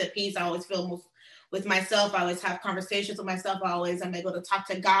feel most at peace. I always feel most with myself. I always have conversations with myself. I always am able to talk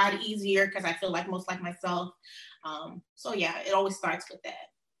to God easier because I feel like most like myself. So yeah, it always starts with that.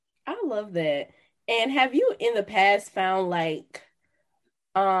 I love that. And have you in the past found like,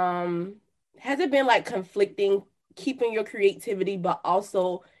 has it been like conflicting, keeping your creativity, but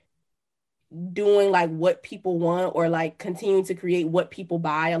also doing like what people want or like continuing to create what people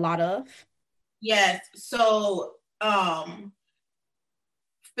buy a lot of? Yes. So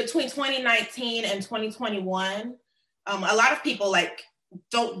between 2019 and 2021, a lot of people like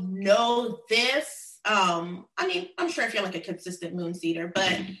don't know this. I mean, I'm sure if you're like a consistent moon seeder,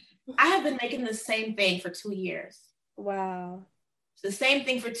 but I have been making the same thing for 2 years. Wow. The same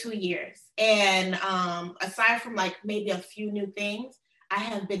thing for 2 years. And aside from like maybe a few new things, I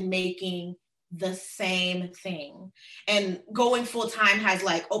have been making the same thing. And going full time has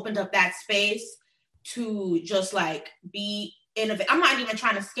like opened up that space to just like be innovative. I'm not even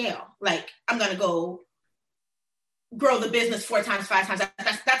trying to scale. Like, I'm going to go grow the business 4 times, 5 times.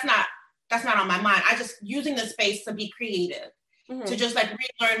 That's not on my mind. I just using the space to be creative, to just like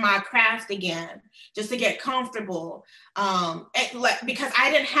relearn my craft again, just to get comfortable. Because I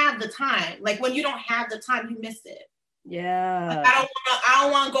didn't have the time. Like, when you don't have the time, you miss it. Yeah. Like, I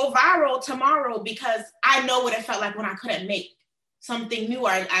don't want to go viral tomorrow because I know what it felt like when I couldn't make something new.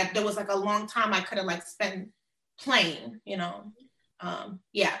 There was like a long time I couldn't like spend playing, you know.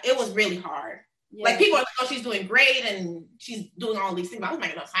 Yeah, it was really hard. Yeah. Like, people are like, oh, she's doing great and she's doing all these things. I was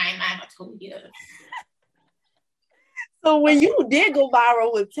making no time. I have 2 years. So when you did go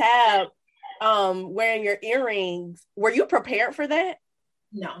viral with Tab, wearing your earrings, were you prepared for that?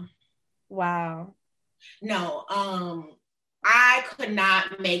 No. Wow. No. I could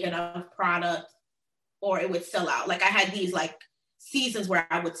not make enough product or it would sell out. Like, I had these like seasons where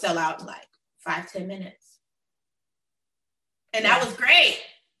I would sell out in like 5-10 minutes. And that was great.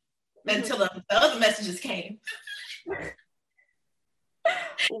 Until the other messages came.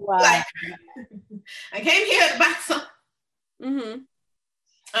 Wow. Like, I came here to buy some.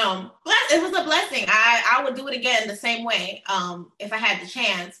 It was a blessing. I would do it again the same way if I had the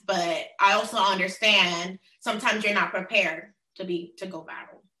chance, but I also understand sometimes you're not prepared to go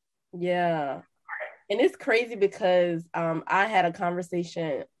viral. Yeah. And it's crazy because I had a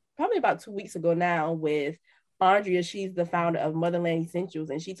conversation probably about 2 weeks ago now with Andrea. She's the founder of Motherland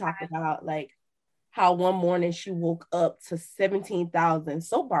Essentials, and she talked about like how one morning she woke up to 17,000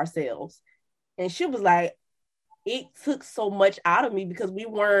 soap bar sales, and she was like, it took so much out of me because we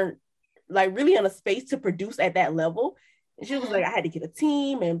weren't like really in a space to produce at that level. And she was like, I had to get a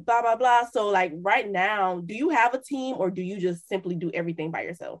team and blah blah blah. So like, right now, do you have a team or do you just simply do everything by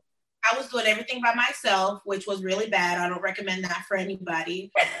yourself? I was doing everything by myself, which was really bad. I don't recommend that for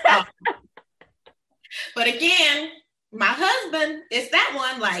anybody. But again, my husband is that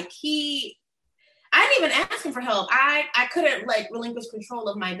one. Like, I didn't even ask him for help. I couldn't like relinquish control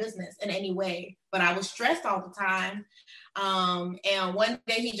of my business in any way, but I was stressed all the time. And one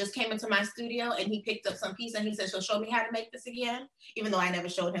day he just came into my studio and he picked up some piece and he said, so show me how to make this again. Even though I never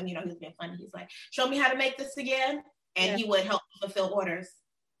showed him, you know, he was being funny. He's like, show me how to make this again. And he would help me fulfill orders.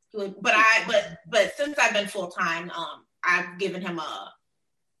 But since I've been full time, I've given him a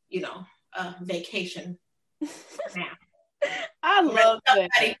vacation now. I love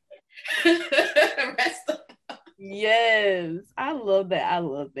that. Yes, I love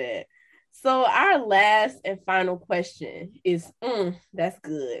that. So our last and final question is, that's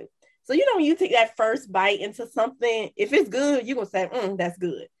good. So, you know, when you take that first bite into something, if it's good, you're going to say, that's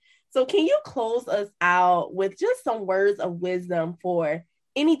good. So can you close us out with just some words of wisdom for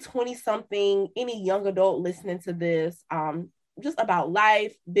any 20-something, any young adult listening to this, just about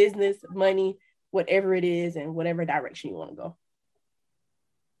life, business, money, whatever it is, and whatever direction you want to go?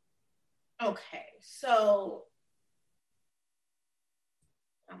 Okay, so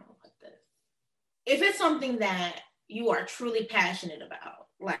I'm gonna put this. If it's something that you are truly passionate about,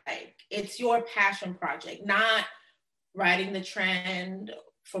 like it's your passion project, not riding the trend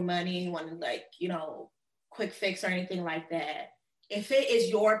for money, wanting like, quick fix or anything like that. If it is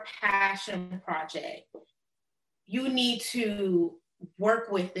your passion project, you need to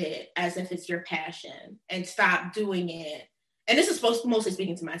work with it as if it's your passion and stop doing it. And this is supposed to mostly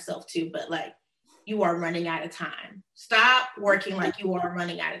speaking to myself too, but like, you are running out of time. Stop working like you are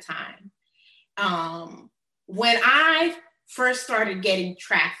running out of time. When I first started getting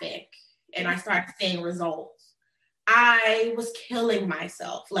traffic and I started seeing results, I was killing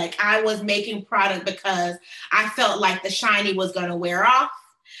myself. Like, I was making product because I felt like the shiny was going to wear off.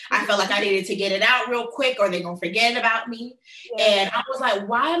 I felt like I needed to get it out real quick or they're going to forget about me. Yeah. And I was like,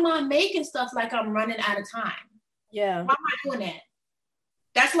 why am I making stuff like I'm running out of time? Yeah. Why am I doing that?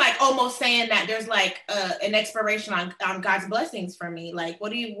 That's like almost saying that there's like an expiration on God's blessings for me. Like,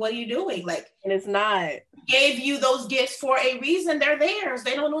 what are you doing? Like, and it's not. Gave you those gifts for a reason. They're theirs.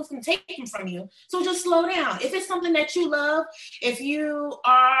 They don't know who's going to take them from you. So just slow down. If it's something that you love, if you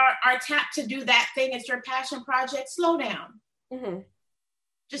are tapped to do that thing, it's your passion project, slow down. Mm-hmm.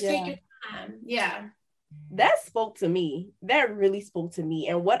 Just take your time. Yeah. That spoke to me. That really spoke to me.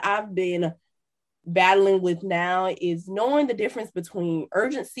 And what I've been battling with now is knowing the difference between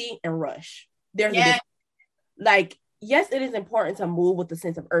urgency and rush. There's a difference. Like, yes, it is important to move with a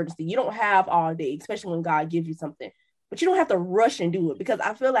sense of urgency. You don't have all day, especially when God gives you something, but you don't have to rush and do it, because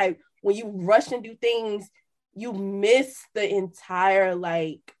I feel like when you rush and do things, you miss the entire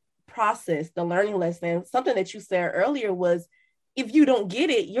like process, the learning lesson. Something that you said earlier was, if you don't get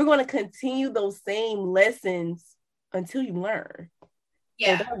it, you're going to continue those same lessons until you learn.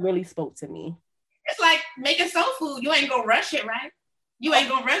 Yeah. So that really spoke to me. It's making soul food, you ain't gonna rush it, right? You ain't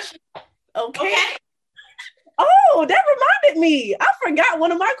gonna rush it. Okay. Oh, that reminded me. I forgot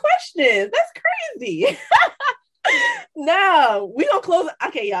one of my questions. That's crazy. Now we gonna close.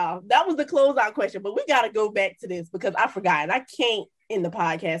 Okay, y'all. That was the closeout question, but we gotta go back to this because I forgot and I can't end the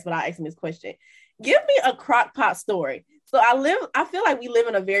podcast without asking this question. Give me a crock pot story. So I feel like we live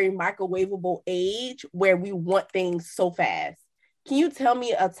in a very microwavable age where we want things so fast. Can you tell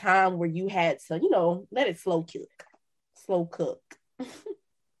me a time where you had to, let it slow cook?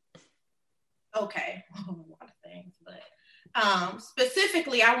 Okay. A lot of things, but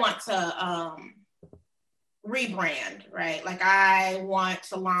specifically I want to rebrand, right? Like I want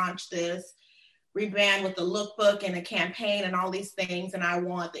to launch this rebrand with the lookbook and a campaign and all these things. And I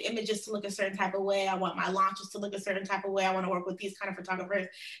want the images to look a certain type of way. I want my launches to look a certain type of way. I want to work with these kind of photographers,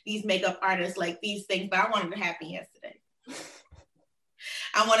 these makeup artists, like these things, but I wanted it to happen yesterday.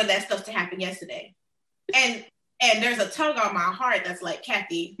 I wanted that stuff to happen yesterday. And there's a tug on my heart that's like,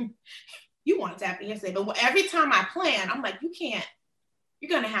 Cathy, you want it to happen yesterday. But every time I plan, I'm like, you can't,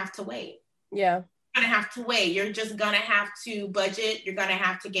 you're going to have to wait. Yeah. You're going to have to wait. You're just going to have to budget. You're going to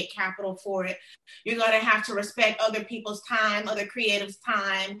have to get capital for it. You're going to have to respect other people's time, other creatives'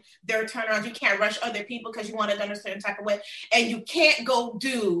 time, their turnaround. You can't rush other people because you want it done a certain type of way. And you can't go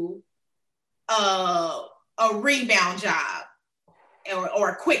do a rebound job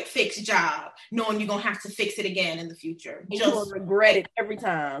or a quick fix job, knowing you're going to have to fix it again in the future. You will regret it every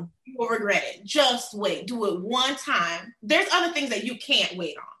time. You will regret it. Just wait. Do it one time. There's other things that you can't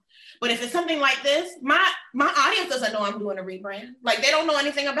wait on. But if it's something like this, my audience doesn't know I'm doing a rebrand. Like, they don't know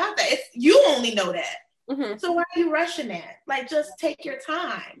anything about that. You only know that. Mm-hmm. So why are you rushing that? Like, just take your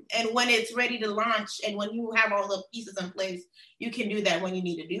time. And when it's ready to launch and when you have all the pieces in place, you can do that when you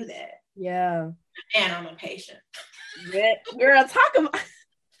need to do that. Yeah. And I'm impatient. Yeah. Girl,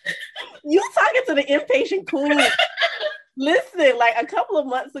 you talking to the impatient queen. Listen, like a couple of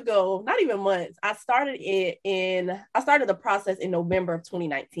months ago, not even months, I started the process in November of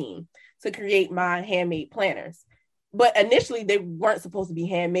 2019 to create my handmade planners. But initially they weren't supposed to be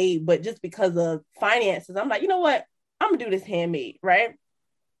handmade, but just because of finances, I'm like, you know what? I'm gonna do this handmade, right?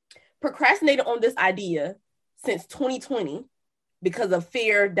 Procrastinated on this idea since 2020 because of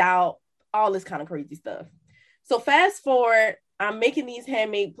fear, doubt, all this kind of crazy stuff. So fast forward, I'm making these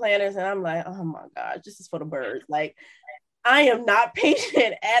handmade planners and I'm like, oh my God, this is for the birds. Like, I am not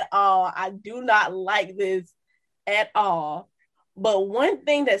patient at all. I do not like this at all. But one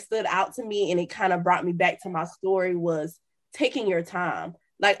thing that stood out to me and it kind of brought me back to my story was taking your time.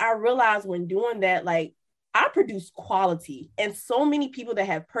 Like, I realized when doing that, like, I produce quality. And so many people that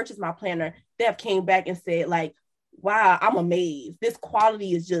have purchased my planner, they have came back and said, like, wow, I'm amazed. This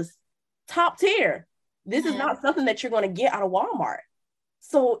quality is just top tier. This is not something that you're going to get out of Walmart.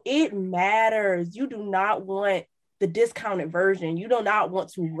 So it matters. You do not want the discounted version. You do not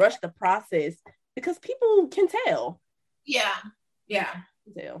want to rush the process because people can tell. Yeah.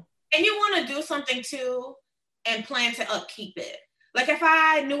 Tell. And you want to do something too and plan to upkeep it. Like if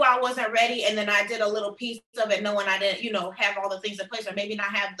I knew I wasn't ready and then I did a little piece of it knowing I didn't, have all the things in place or maybe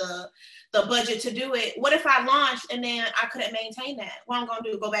not have the budget to do it. What if I launched and then I couldn't maintain that? What I'm going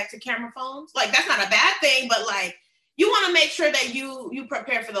to do, go back to camera phones? Like, that's not a bad thing, but like, you want to make sure that you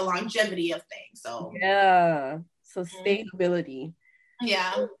prepare for the longevity of things. So yeah. Sustainability.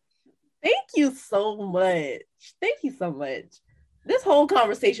 Yeah. Thank you so much. This whole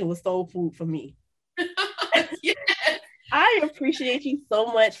conversation was soul food for me. Yes. I appreciate you so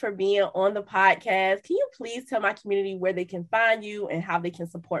much for being on the podcast. Can you please tell my community where they can find you and how they can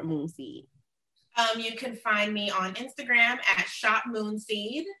support Moonseed? You can find me on Instagram at Shop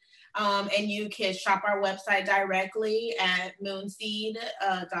Moonseed. And you can shop our website directly at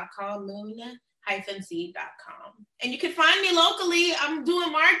moonseed.com, moon-seed.com. And you can find me locally. I'm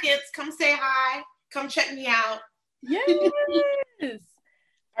doing markets. Come say hi. Come check me out. Yes.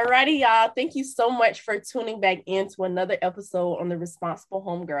 Alrighty, y'all. Thank you so much for tuning back into another episode on the Responsible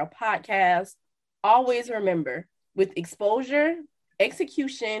Homegirl podcast. Always remember, with exposure,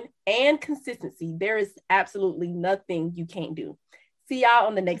 execution, and consistency, there is absolutely nothing you can't do. See y'all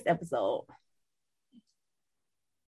on the next episode.